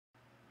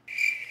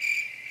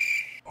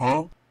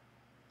Huh?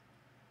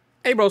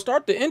 Hey, bro,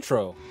 start the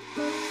intro.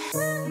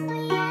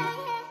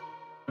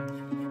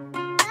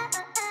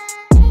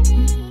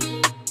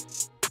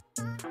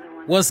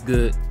 What's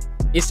good?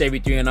 It's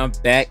AB3 and I'm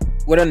back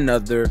with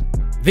another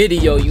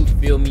video, you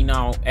feel me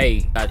now?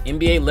 Hey, got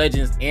NBA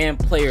legends and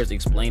players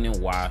explaining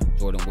why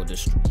Jordan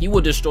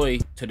will destroy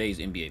today's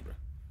NBA, bro.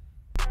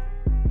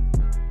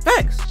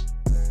 Facts.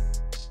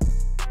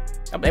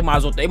 They might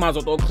as well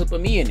throw a clip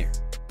of me in there.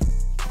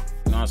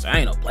 You know what I'm saying? I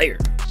ain't no player. You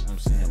know what I'm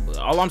saying? But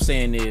all I'm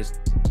saying is,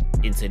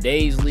 in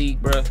today's league,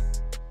 bro,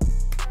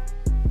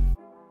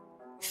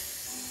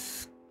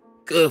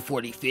 good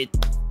 40, 50.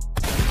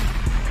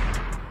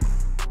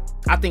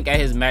 I think at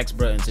his max,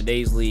 bro, in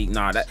today's league,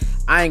 nah, that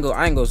I ain't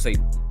gonna say.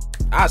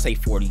 I'd say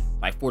 40,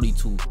 like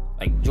 42.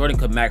 Like Jordan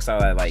could max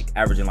out at like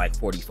averaging like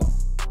 44.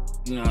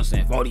 You know what I'm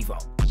saying? 44.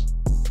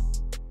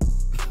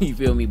 You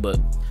feel me? But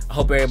I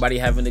hope everybody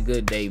having a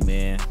good day,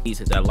 man. Please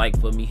hit that like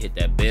for me, hit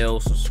that bell,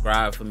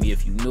 subscribe for me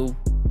if you new.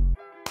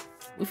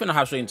 We finna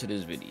hop straight into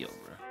this video,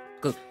 bro.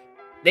 Cause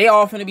they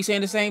all finna be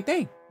saying the same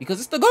thing. Because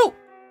it's the GOAT.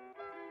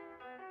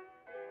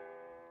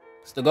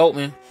 It's the GOAT,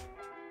 man. You know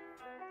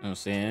what I'm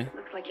saying?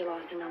 Looks like you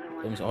lost another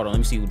one. Hold on, let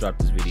me see who dropped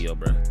this video,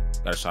 bro.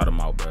 Gotta shout him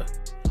out, bro.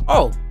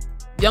 Oh,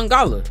 Young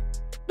Gala,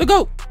 the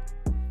GOAT.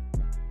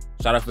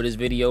 Shout out for this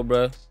video,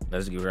 bro.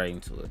 Let's get right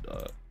into it,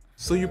 dog.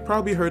 So you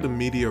probably heard the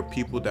media or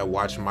people that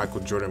watch Michael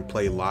Jordan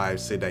play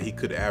live say that he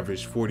could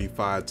average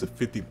 45 to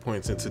 50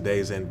 points in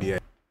today's NBA.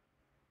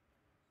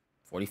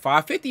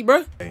 45, 50,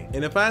 bro.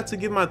 And if I had to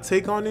give my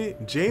take on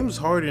it, James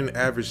Harden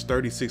averaged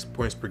 36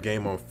 points per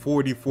game on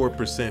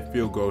 44%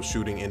 field goal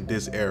shooting in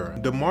this era.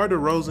 DeMar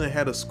DeRozan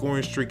had a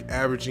scoring streak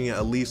averaging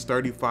at least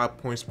 35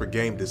 points per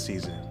game this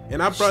season.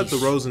 And I brought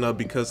DeRozan up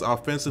because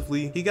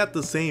offensively, he got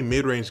the same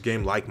mid-range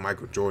game like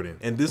Michael Jordan,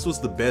 and this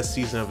was the best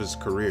season of his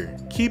career.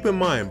 Keep in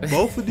mind,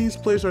 both of these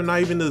players are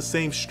not even in the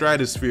same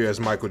stratosphere as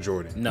Michael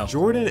Jordan. No.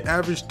 Jordan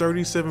averaged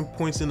 37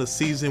 points in a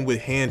season with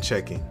hand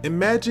checking.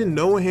 Imagine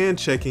no hand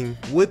checking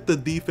with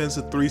the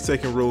defensive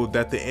 3-second rule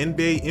that the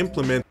NBA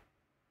implemented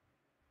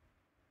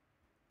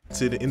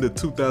in the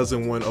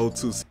 2001-02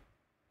 season.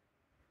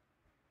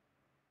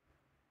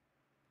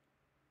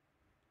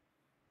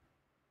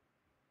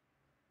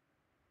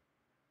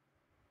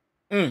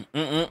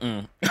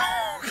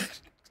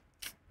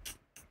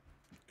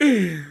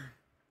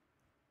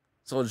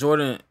 So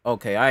Jordan,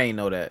 okay, I ain't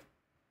know that.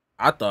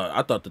 I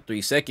thought the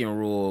 3-second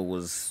rule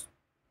was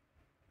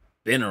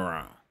been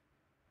around.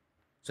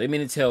 So you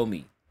mean to tell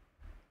me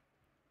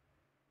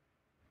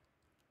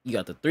you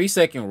got the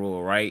 3-second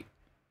rule, right?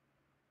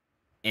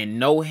 And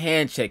no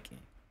hand checking.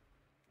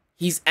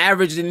 He's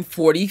averaging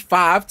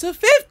 45 to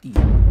 50.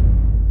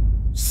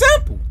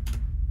 Simple.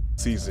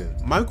 Season.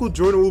 Michael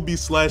Jordan will be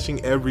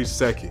slashing every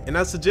second, and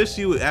I suggest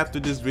you after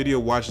this video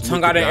watch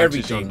Tongue out of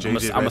everything. on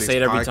JJ I'ma say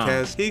it every time.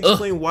 podcast. He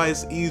explained why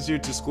it's easier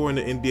to score in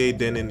the NBA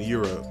than in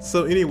Europe.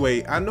 So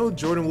anyway, I know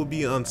Jordan will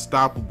be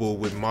unstoppable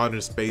with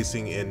modern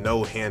spacing and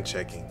no hand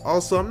checking.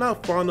 Also, I'm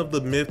not fond of the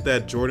myth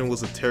that Jordan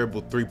was a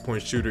terrible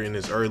three-point shooter in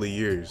his early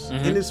years.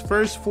 In his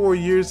first 4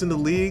 years in the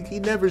league, he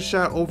never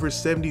shot over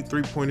 70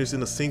 three-pointers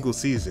in a single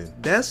season.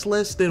 That's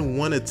less than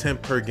 1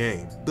 attempt per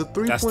game. The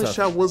three-point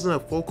shot wasn't a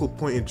focal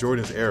point in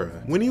Jordan's era.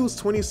 When he was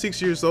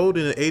 26 years old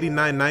in the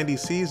 89-90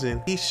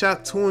 season, he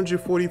shot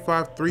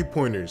 245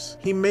 three-pointers.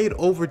 He made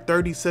over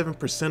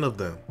 37% of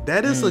them.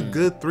 That is a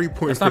good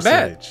three-point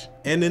percentage.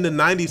 And in the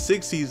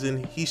 96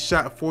 season, he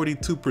shot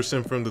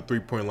 42% from the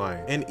three-point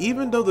line. And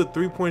even though the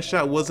three-point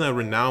shot wasn't a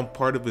renowned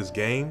part of his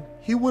game,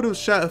 he would have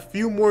shot a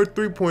few more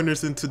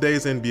three-pointers in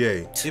today's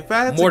NBA. If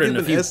I had to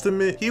give an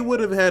estimate, he would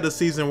have had a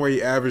season where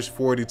he averaged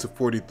 40 to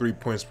 43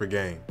 points per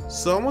game.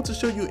 So I want to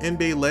show you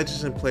NBA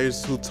legends and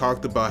players who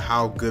talked about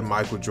how good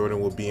Michael Jordan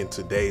will be in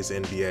today's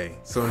NBA.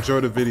 So enjoy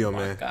the video,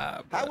 man.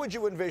 God, how would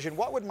you envision,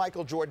 what would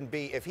Michael Jordan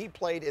be if he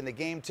played in the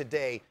game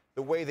today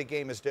the way the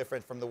game is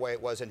different from the way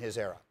it was in his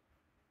era?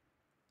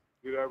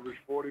 He'd average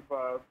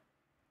 45,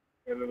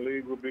 and the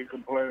league would be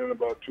complaining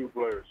about two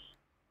players.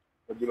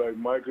 It'd be like,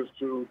 Mike is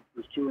too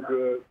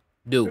good,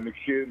 and the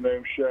kid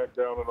named Shaq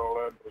down in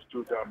Orlando is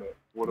too dominant.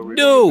 What are we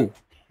gonna do?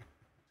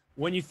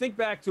 When you think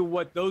back to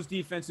what those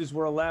defenses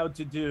were allowed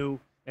to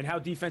do and how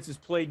defenses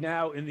played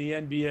now in the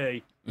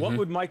NBA, what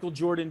would Michael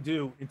Jordan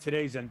do in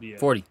today's NBA?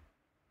 40.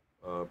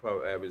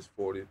 Probably average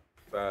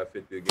 45,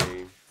 50 a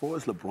game. For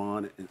us,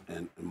 LeBron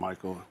and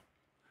Michael,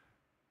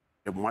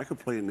 if Michael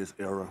played in this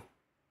era,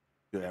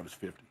 he'll average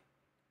 50.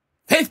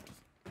 50?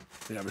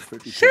 He'll average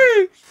 50.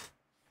 Sheesh.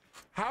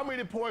 How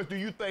many points do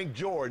you think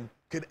Jordan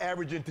could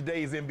average in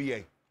today's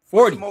NBA?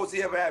 40. What's the most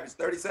he ever averaged?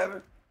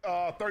 37?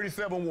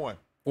 37-1.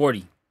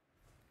 40.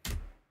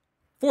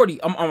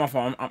 40. I'm my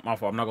fault.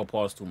 I'm not gonna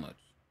pause too much.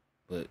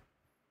 But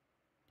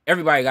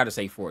everybody gotta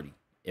say 40.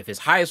 If his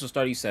highest was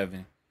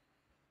 37,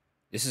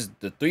 this is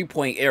the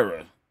 3-point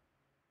era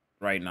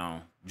right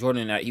now.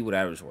 Jordan, he would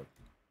average 40.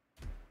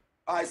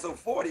 All right, so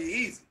 40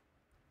 easy.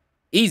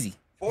 Easy.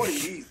 40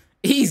 easy.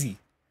 Easy.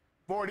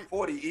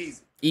 40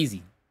 easy.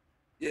 Easy.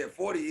 Yeah,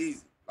 40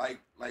 easy. Like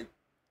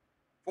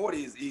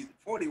 40 is easy.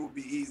 40 would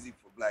be easy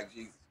for Black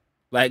Jesus.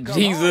 Like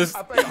Jesus.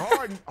 I think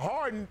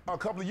Harden a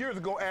couple of years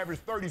ago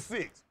averaged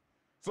 36.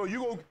 So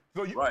you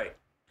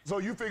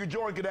figure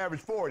Jordan could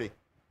average 40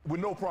 with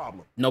no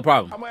problem. No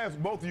problem. I'm gonna ask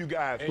both of you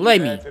guys. And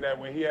Blame you me. add to that,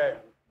 when he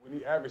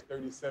averaged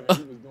 37,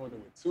 he was doing it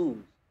with twos.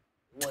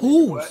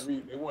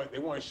 They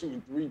weren't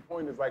shooting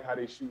 3-pointers like how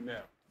they shoot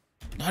now.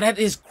 No, that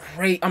is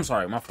crazy. I'm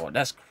sorry, my fault.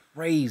 That's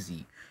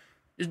crazy.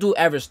 This dude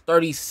averaged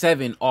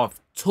 37 off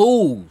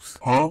twos.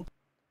 Huh?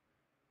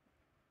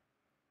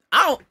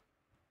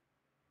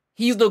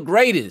 He's the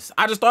greatest.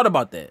 I just thought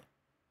about that.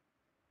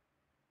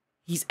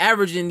 He's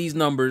averaging these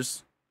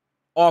numbers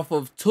off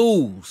of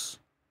twos.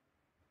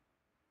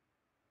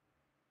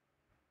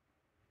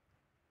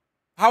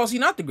 How is he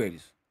not the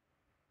greatest?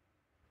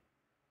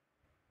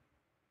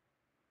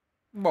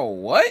 Bro,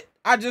 what?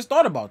 I just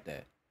thought about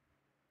that.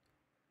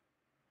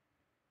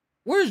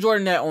 Where's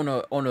Jordan at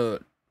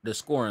on the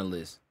scoring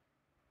list?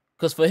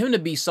 Because for him to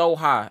be so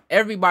high,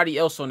 everybody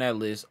else on that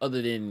list,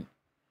 other than,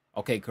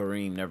 okay,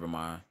 Kareem, never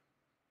mind,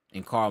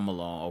 and Karl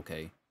Malone,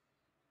 okay.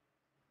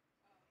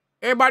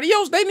 Everybody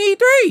else, they need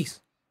threes.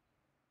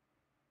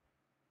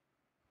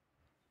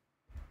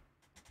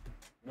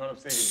 You know what I'm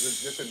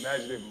saying? Just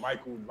imagine if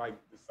Michael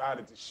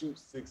decided to shoot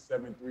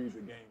 6-7 threes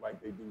a game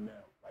like they do now.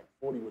 Like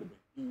 40 would have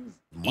been easy.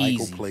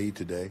 Michael Easy. played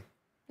today.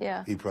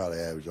 Yeah. He probably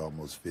averaged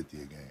almost 50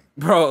 a game.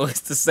 Bro,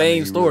 it's the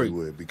same He story.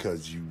 really would,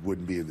 because you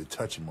wouldn't be able to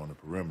touch him on the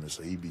perimeter,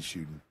 so he'd be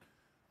shooting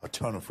a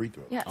ton of free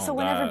throws. Yeah, Oh, so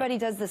when God. everybody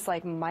does this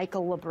like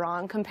Michael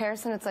LeBron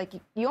comparison, it's like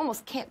you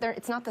almost can't.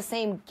 It's not the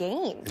same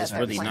game. It's that not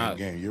they're the playing. same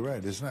game. You're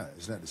right. It's not.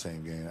 It's not the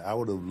same game. I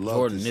would have loved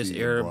Jordan, to this see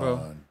era, bro.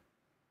 LeBron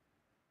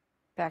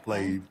Back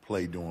then.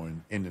 play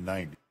during in the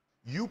 '90s.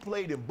 You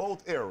played in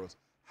both eras.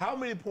 How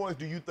many points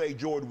do you think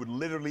Jordan would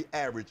literally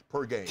average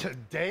per game?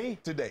 Today?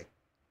 Today.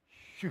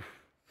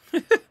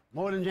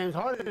 More than James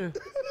Harden.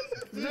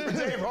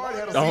 James Harden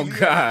had a Oh, season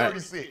God.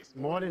 36.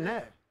 More than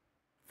that.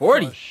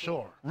 40. For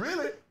sure.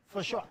 Really?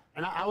 For sure.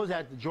 And I was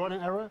at the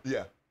Jordan era.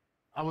 Yeah.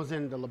 I was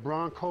in the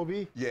LeBron,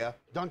 Kobe, Yeah.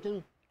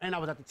 Duncan, and I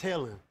was at the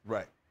tail end.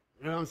 Right.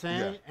 You know what I'm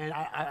saying? And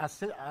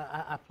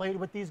I played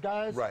with these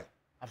guys. Right.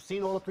 I've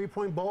seen all the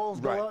three-point balls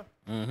go Right. up.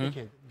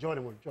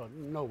 Jordan,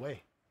 no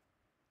way.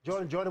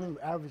 Jordan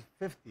averaged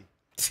 50.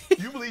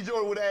 You believe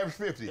Jordan would average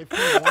 50? If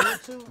he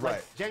wanted to, Right.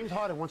 like James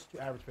Harden wants to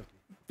average 50.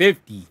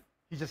 50.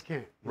 He just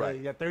can't. Right.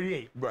 He got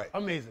 38. Right.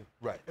 Amazing.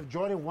 Right. If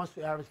Jordan wants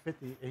to average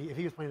 50, if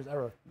he was playing his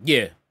era,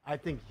 Yeah, I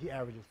think he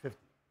averages 50.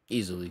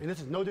 easily. And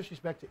this is no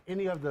disrespect to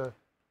any of the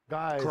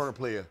guys Current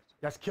player.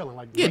 that's killing.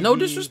 Like Yeah, no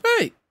Wiggy,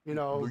 disrespect. You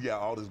know. Yeah,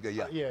 all those guys.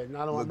 Yeah. Yeah,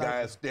 not The all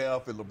guys,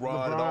 Steph and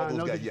LeBron and all those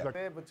no guys. Yeah.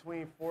 disrespect. Said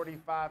between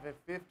 45 and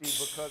 50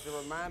 because it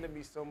reminded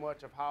me so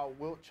much of how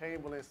Wilt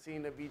Chamberlain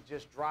seemed to be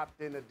just dropped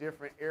in a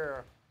different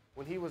era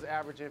when he was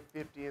averaging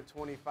 50 and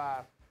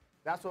 25.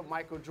 That's what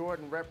Michael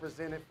Jordan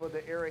represented for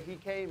the era he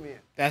came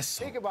in.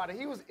 Think about it.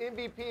 He was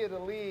MVP of the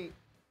league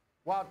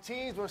while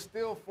teams were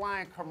still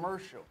flying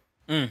commercial.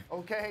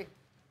 Okay?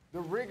 The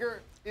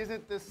rigor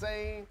isn't the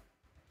same.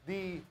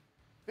 The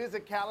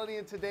physicality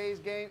in today's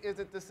game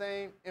isn't the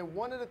same. And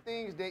one of the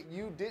things that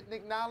you didn't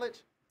acknowledge,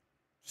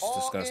 all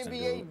disgusting,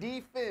 NBA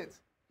defense,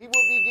 he will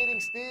be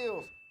getting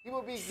steals. He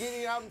will be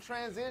getting out in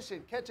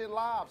transition, catching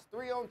lobs,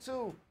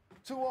 3-on-2,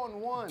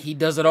 2-on-1. He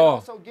does it and all.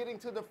 Also getting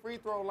to the free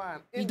throw line.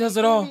 He does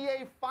it all. In the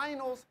NBA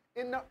Finals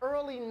in the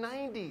early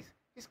 90s,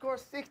 he scored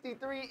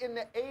 63 in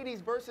the 80s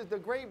versus the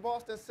great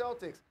Boston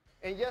Celtics.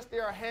 And yes,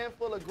 there are a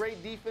handful of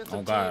great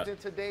defensive teams in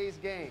today's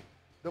game.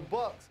 The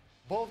Bucks,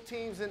 both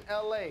teams in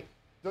LA,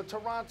 the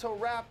Toronto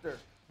Raptors.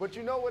 But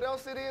you know what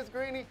else it is,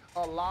 Greeny?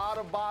 A lot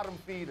of bottom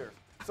feeders.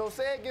 So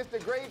say against the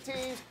great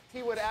teams,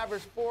 he would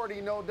average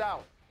 40, no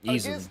doubt.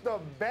 Easily. Against the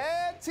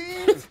bad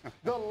teams,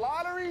 the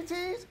lottery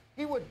teams,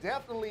 he would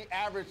definitely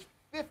average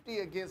 50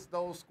 against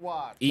those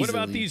squads. What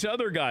about these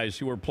other guys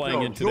who are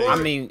playing in today? I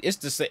mean, it's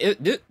the same.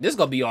 This is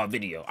gonna be all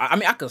video. I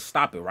mean, I could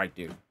stop it right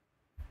there.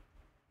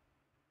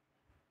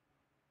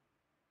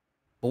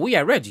 But we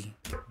at Reggie.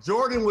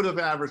 Jordan would have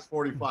averaged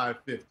 45,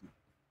 50.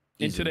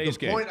 In today's the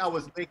game. point I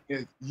was making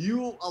is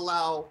you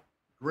allow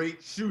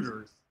great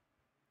shooters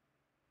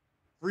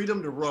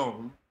freedom to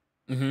roam,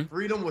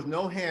 freedom with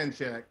no hand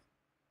check.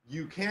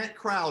 You can't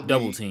crowd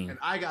Double me, team. and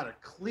I got a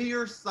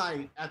clear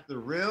sight at the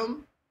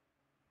rim,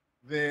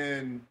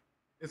 then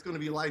it's going to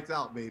be lights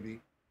out, baby.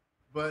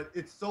 But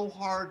it's so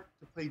hard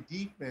to play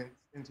defense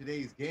in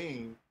today's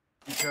game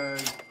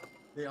because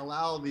they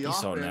allow the He's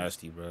offense so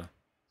nasty, bro.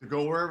 to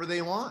go wherever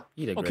they want.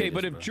 Okay,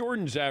 but if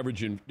Jordan's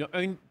averaging,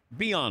 I mean,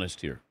 be honest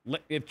here.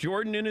 If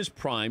Jordan in his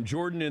prime,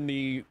 Jordan in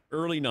the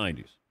early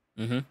 90s,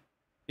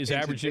 is In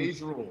averaging.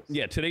 today's rules.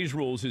 Yeah, today's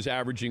rules is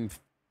averaging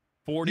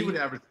 40. He would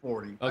average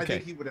 40. I Okay.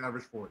 think he would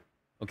average 40.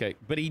 Okay,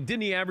 but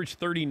didn't he average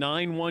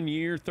 39 one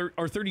year,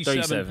 or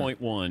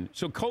 37.1?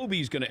 So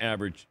Kobe's going to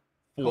average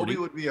 40. Kobe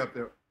would be up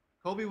there.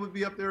 Kobe would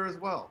be up there as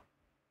well.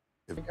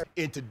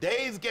 In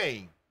today's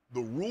game,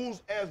 the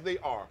rules as they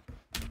are.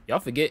 Y'all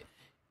forget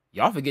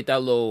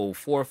that little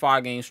 4 or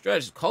 5 game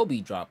stretch.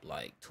 Kobe dropped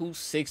like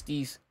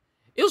 260s.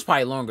 It was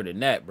probably longer than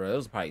that, bro. It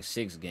was probably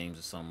 6 games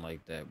or something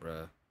like that,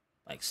 bro.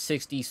 Like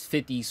 60s,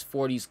 50s,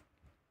 40s.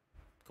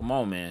 Come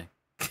on, man.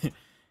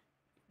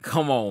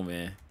 Come on,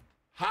 man.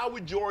 How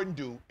would Jordan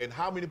do, and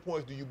how many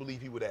points do you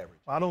believe he would average?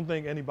 I don't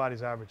think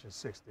anybody's averaging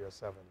 60 or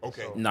 70.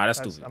 Okay. So Nah, that's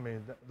stupid. I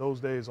mean, those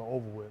days are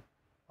over with.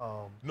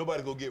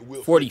 Nobody go get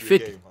Wilt 40, 50 a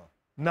 50. game, huh?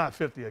 Not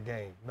 50 a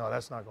game. No,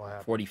 that's not going to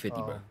happen. 40,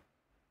 50, bro.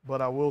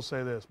 But I will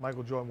say this.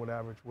 Michael Jordan would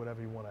average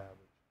whatever he want to average.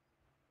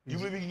 You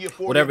believe he can get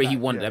 40? Whatever he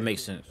wanted, that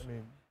makes sense. I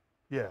mean,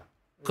 yeah.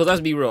 Because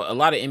let's be real. A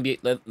lot of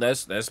NBA,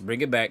 let's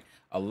bring it back.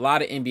 A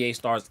lot of NBA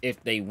stars,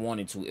 if they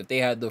wanted to, if they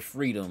had the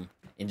freedom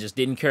and just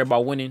didn't care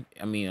about winning,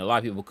 I mean, a lot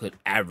of people could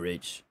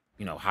average,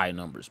 you know, high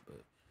numbers.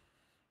 But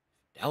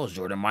that was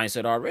Jordan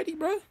mindset already,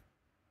 bro.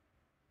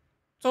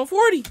 So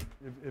 40.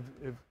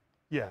 If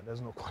yeah,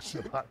 there's no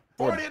question about it.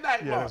 40 a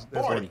night, Yeah, Mark.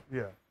 that's 40.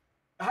 Yeah.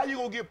 How you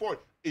gonna get 40?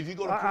 If you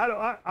go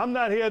to I'm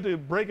not here to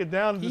break it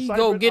down. And He decipher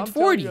go it. get I'm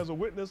telling 40. you as a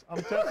witness,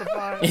 I'm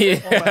testifying Yeah.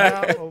 on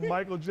behalf of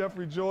Michael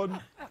Jeffrey Jordan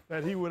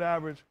that he would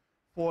average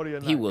 40 a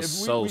night. He was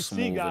If so we smooth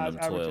see in guys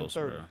them averaging 12s,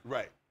 30 bro.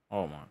 Right.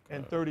 Oh, my God.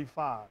 and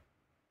 35,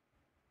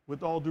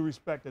 with all due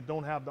respect, that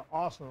don't have the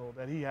arsenal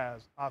that he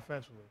has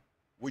offensively.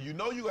 Well, you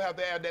know you have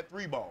to add that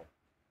 3 ball.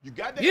 You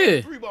got to Yeah. add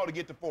the 3 ball to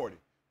get to 40.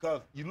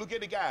 Because you look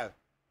at the guys,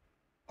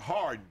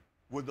 Harden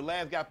was the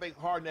last guy. I think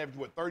Harden averaged,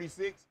 what,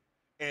 36?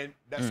 And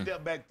that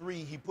step back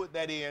 3, he put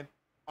that in.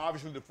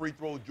 Obviously, the free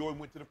throws, Jordan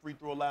went to the free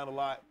throw line a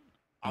lot.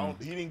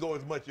 He didn't go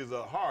as much as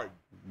Harden.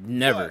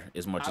 Never But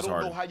as much as I don't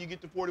Harden. know how you get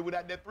to 40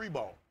 without that 3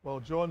 ball. Well,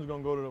 Jordan's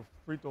going to go to the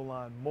free throw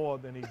line more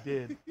than he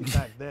did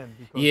back then.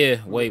 Because Yeah,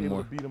 we were way able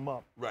more. to beat him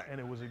up, Right. and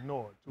it was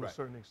ignored to Right. a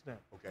certain extent.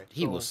 Okay.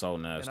 He was so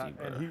nasty, and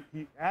bro. And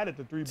he added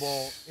the 3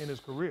 ball in his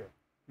career.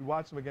 You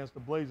watched him against the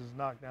Blazers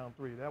knock down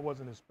 3. That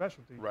wasn't his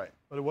specialty. Right.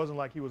 But it wasn't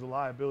like he was a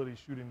liability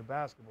shooting the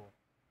basketball.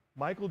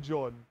 Michael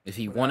Jordan, If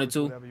he would wanted average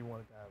to. whatever he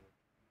wanted to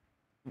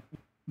average.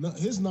 No,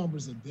 his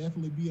numbers will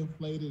definitely be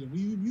inflated. If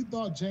you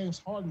thought James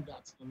Harden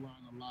got to the line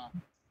a lot,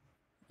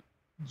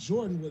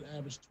 Jordan would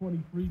average 20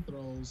 free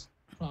throws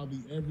probably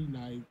every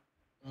night.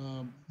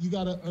 You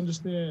got to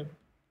understand,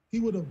 he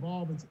would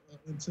evolve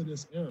into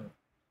this era.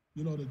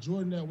 You know, the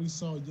Jordan that we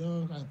saw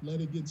young,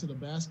 athletic, get to the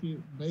basket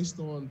based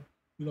on,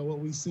 you know, what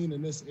we've seen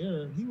in this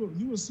era, you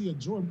would see a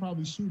Jordan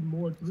probably shooting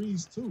more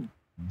threes too.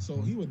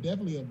 So he would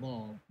definitely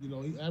evolve. You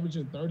know, he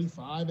averaging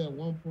 35 at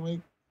one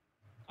point.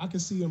 I can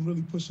see him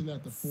really pushing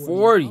that to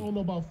 40. I don't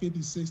know about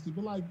 50, 60,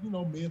 but like, you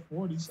know,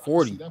 mid-40s.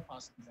 40. I can see that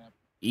possibly happen.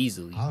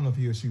 Easily. I don't know if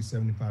he'll shoot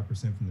 75%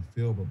 from the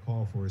field, but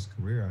Paul, for his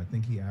career, I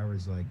think he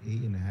averaged like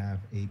 8.5,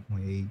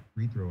 8.8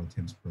 free throw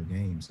attempts per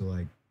game. So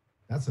like,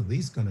 that's at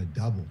least gonna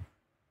double.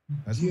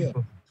 That's Yeah.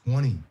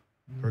 20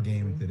 per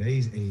game in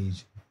today's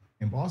age.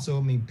 And also,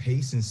 I mean,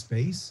 pace and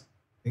space.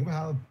 Think about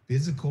how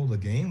physical the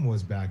game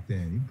was back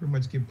then. You pretty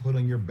much get put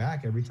on your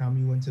back every time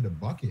you went to the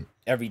bucket.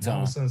 Every Now, all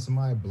time. of a sudden,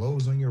 somebody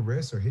blows on your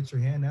wrist or hits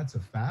your hand, that's a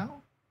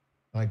foul.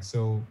 Like,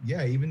 so,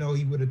 yeah, even though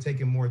he would have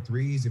taken more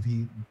threes if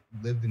he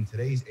lived in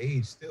today's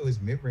age, still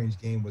his mid-range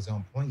game was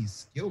on point. His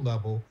skill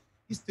level,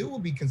 he still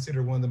would be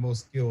considered one of the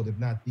most skilled, if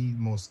not the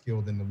most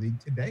skilled in the league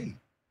today.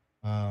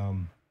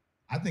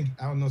 I think,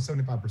 I don't know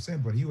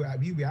 75%, but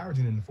he'd be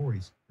averaging in the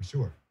 40s for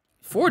sure.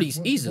 40s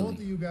What easily.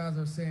 Both of you guys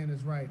are saying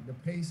is right. The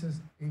pace has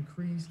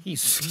increased.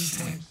 He's- The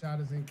three-point shot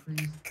has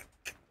increased.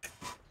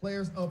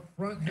 Players up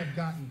front have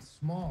gotten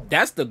smaller.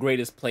 That's the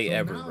greatest play So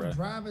ever, now bro.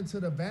 driving to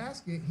the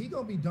basket, he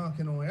gonna be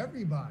dunking on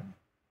everybody.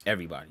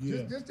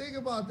 Everybody. Just think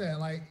about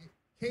that. Like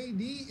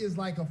KD is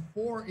like a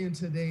 4 in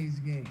today's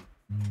game.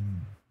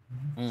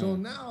 So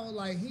now,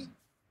 like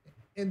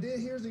and then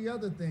here's the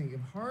other thing.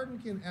 If Harden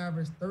can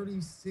average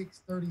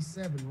 36,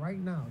 37 right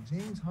now,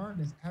 James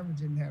Harden is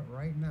averaging that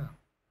right now.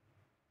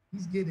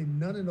 He's getting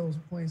none of those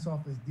points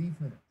off his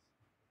defense.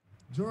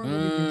 Jordan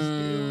will be getting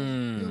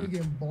steals. He'll be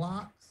getting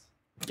blocks.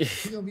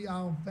 He's gonna be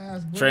out on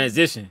fast break.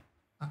 Transition.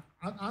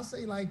 I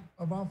say like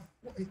about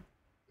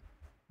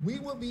we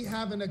would be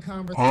having a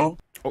conversation.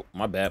 Oh,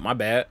 my bad.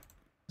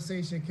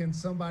 Can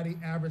somebody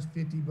average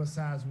 50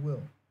 besides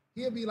Will?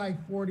 He'll be like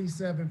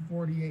 47,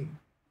 48.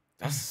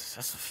 That's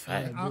a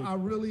fact. I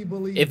really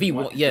believe If he that.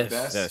 won,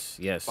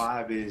 yes.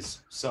 5 is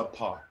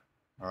subpar.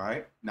 All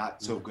right,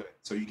 not so good.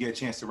 So you get a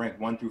chance to rank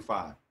 1 through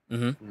 5.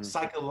 Mm-hmm.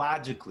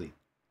 Psychologically,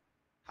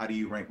 how do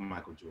you rank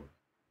Michael Jordan?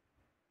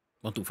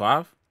 1 through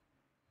 5.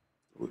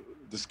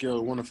 The scale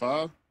of 1 to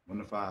 5. 1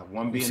 to 5.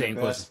 1 being Same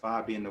the best, question.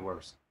 5 being the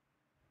worst.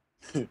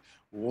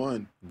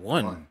 1.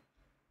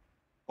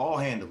 Ball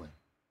handling.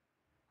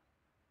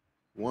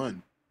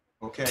 1.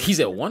 Okay. He's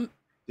at 1.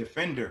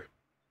 Defender.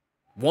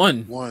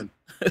 1. 1.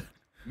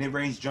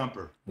 Mid-range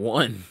jumper.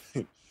 1.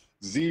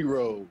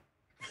 0.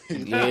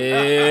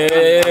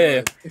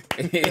 Yeah.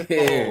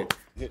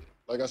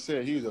 Like I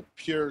said, he was a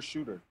pure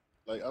shooter.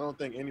 Like I don't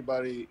think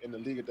anybody in the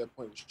league at that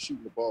point was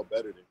shooting the ball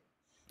better than him.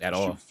 At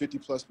all.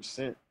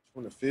 50+%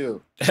 from the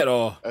field. At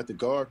all. At the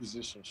guard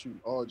position,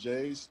 shooting all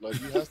J's. Like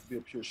he has to be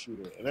a pure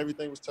shooter, and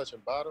everything was touching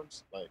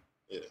bottoms. Like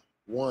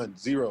 1,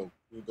 0.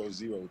 You go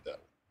 0 with that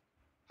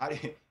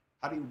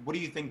one. What do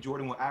you think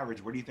Jordan will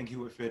average? Where do you think he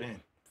would fit in?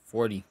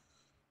 40.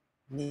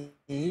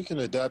 He can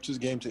adapt his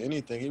game to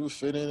anything. He would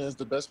fit in as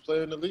the best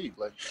player in the league.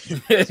 Like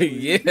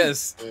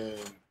Yes. And,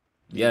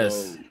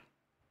 Yes.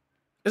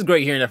 It's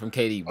great hearing that from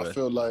KD, bro. I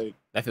feel like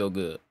that feel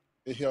good.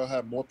 He'll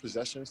have more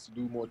possessions to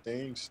do more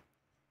things,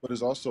 but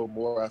there's also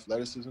more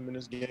athleticism in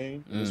this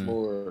game. There's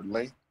more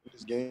length in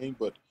this game,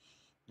 but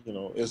you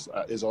know,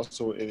 it's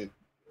also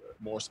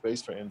more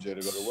space for MJ to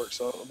go to work.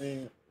 So I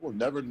mean, we'll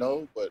never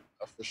know, but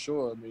for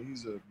sure, I mean,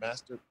 he's a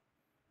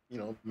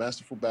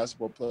masterful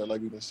basketball player,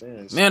 like we've been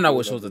saying. Man, I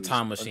wish it was a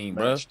time machine,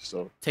 bro.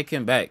 So take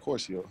him back. Of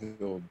course, he'll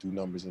do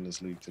numbers in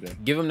this league today.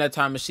 Give him that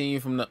time machine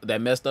from that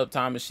messed up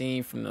time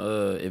machine from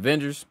the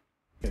Avengers.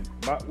 And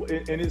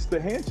it's the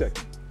hand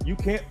checking. You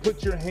can't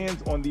put your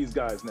hands on these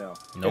guys now.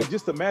 Nope. And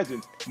just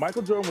imagine,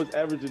 Michael Jordan was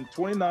averaging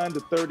 29 to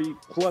 30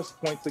 plus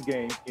points a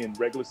game in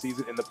regular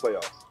season in the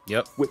playoffs.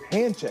 Yep. With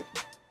hand checking.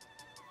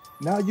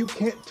 Now you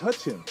can't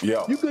touch him.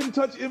 Yeah. You couldn't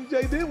touch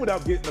MJ then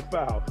without getting a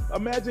foul.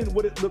 Imagine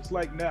what it looks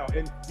like now.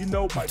 And you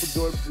know Michael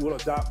Jordan will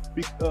adapt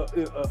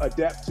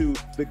to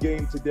the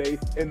game today.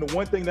 And the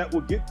one thing that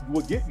will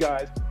get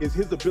guys is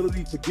his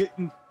ability to get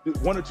in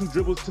one or two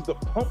dribbles to the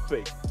pump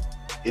fake.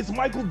 It's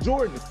Michael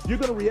Jordan. You're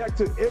gonna react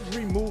to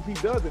every move he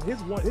does, and his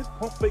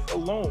pump fake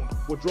alone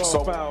will draw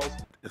fouls.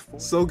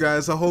 So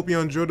guys, I hope you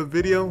enjoyed the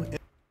video.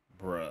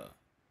 Bruh,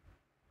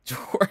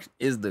 Jordan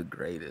is the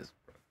greatest,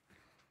 bro.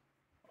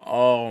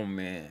 Oh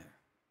man,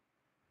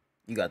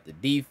 you got the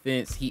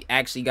defense. He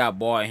actually got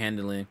ball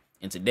handling.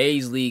 In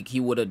today's league, he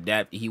would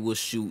adapt. He would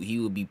shoot. He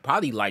would be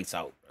probably lights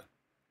out, bro.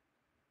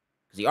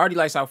 Cause he already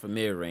lights out from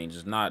mid range.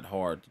 It's not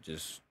hard to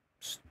just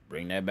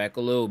bring that back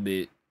a little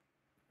bit,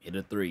 hit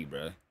a three,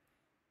 bro.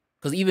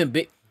 Cause even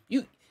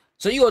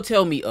so you gonna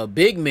tell me a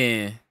big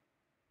man,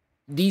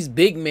 these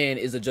big men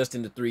is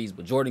adjusting the threes,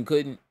 but Jordan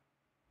couldn't?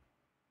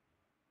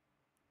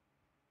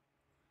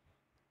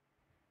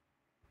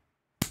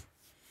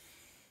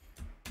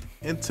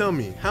 And tell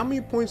me, how many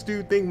points do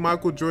you think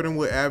Michael Jordan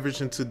would average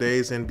in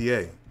today's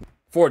NBA?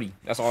 40.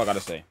 That's all I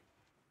gotta say.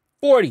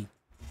 40.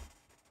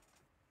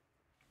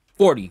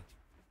 40.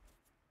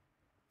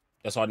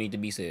 That's all need to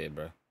be said,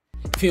 bro.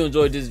 If you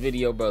enjoyed this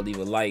video, bro, leave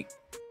a like.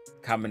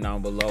 Comment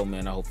down below,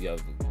 man. I hope you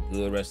have a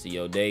good rest of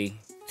your day.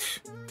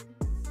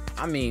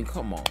 I mean,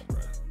 come on,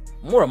 bro.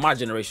 More of my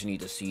generation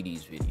need to see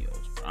these videos,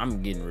 bro.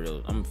 I'm getting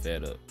real. I'm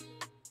fed up.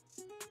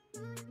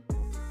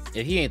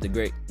 If he ain't the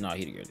great, no,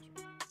 he the greatest.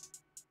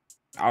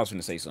 I was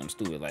gonna say something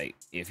stupid like,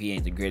 if he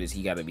ain't the greatest,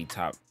 he gotta be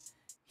top.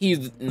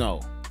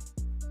 No.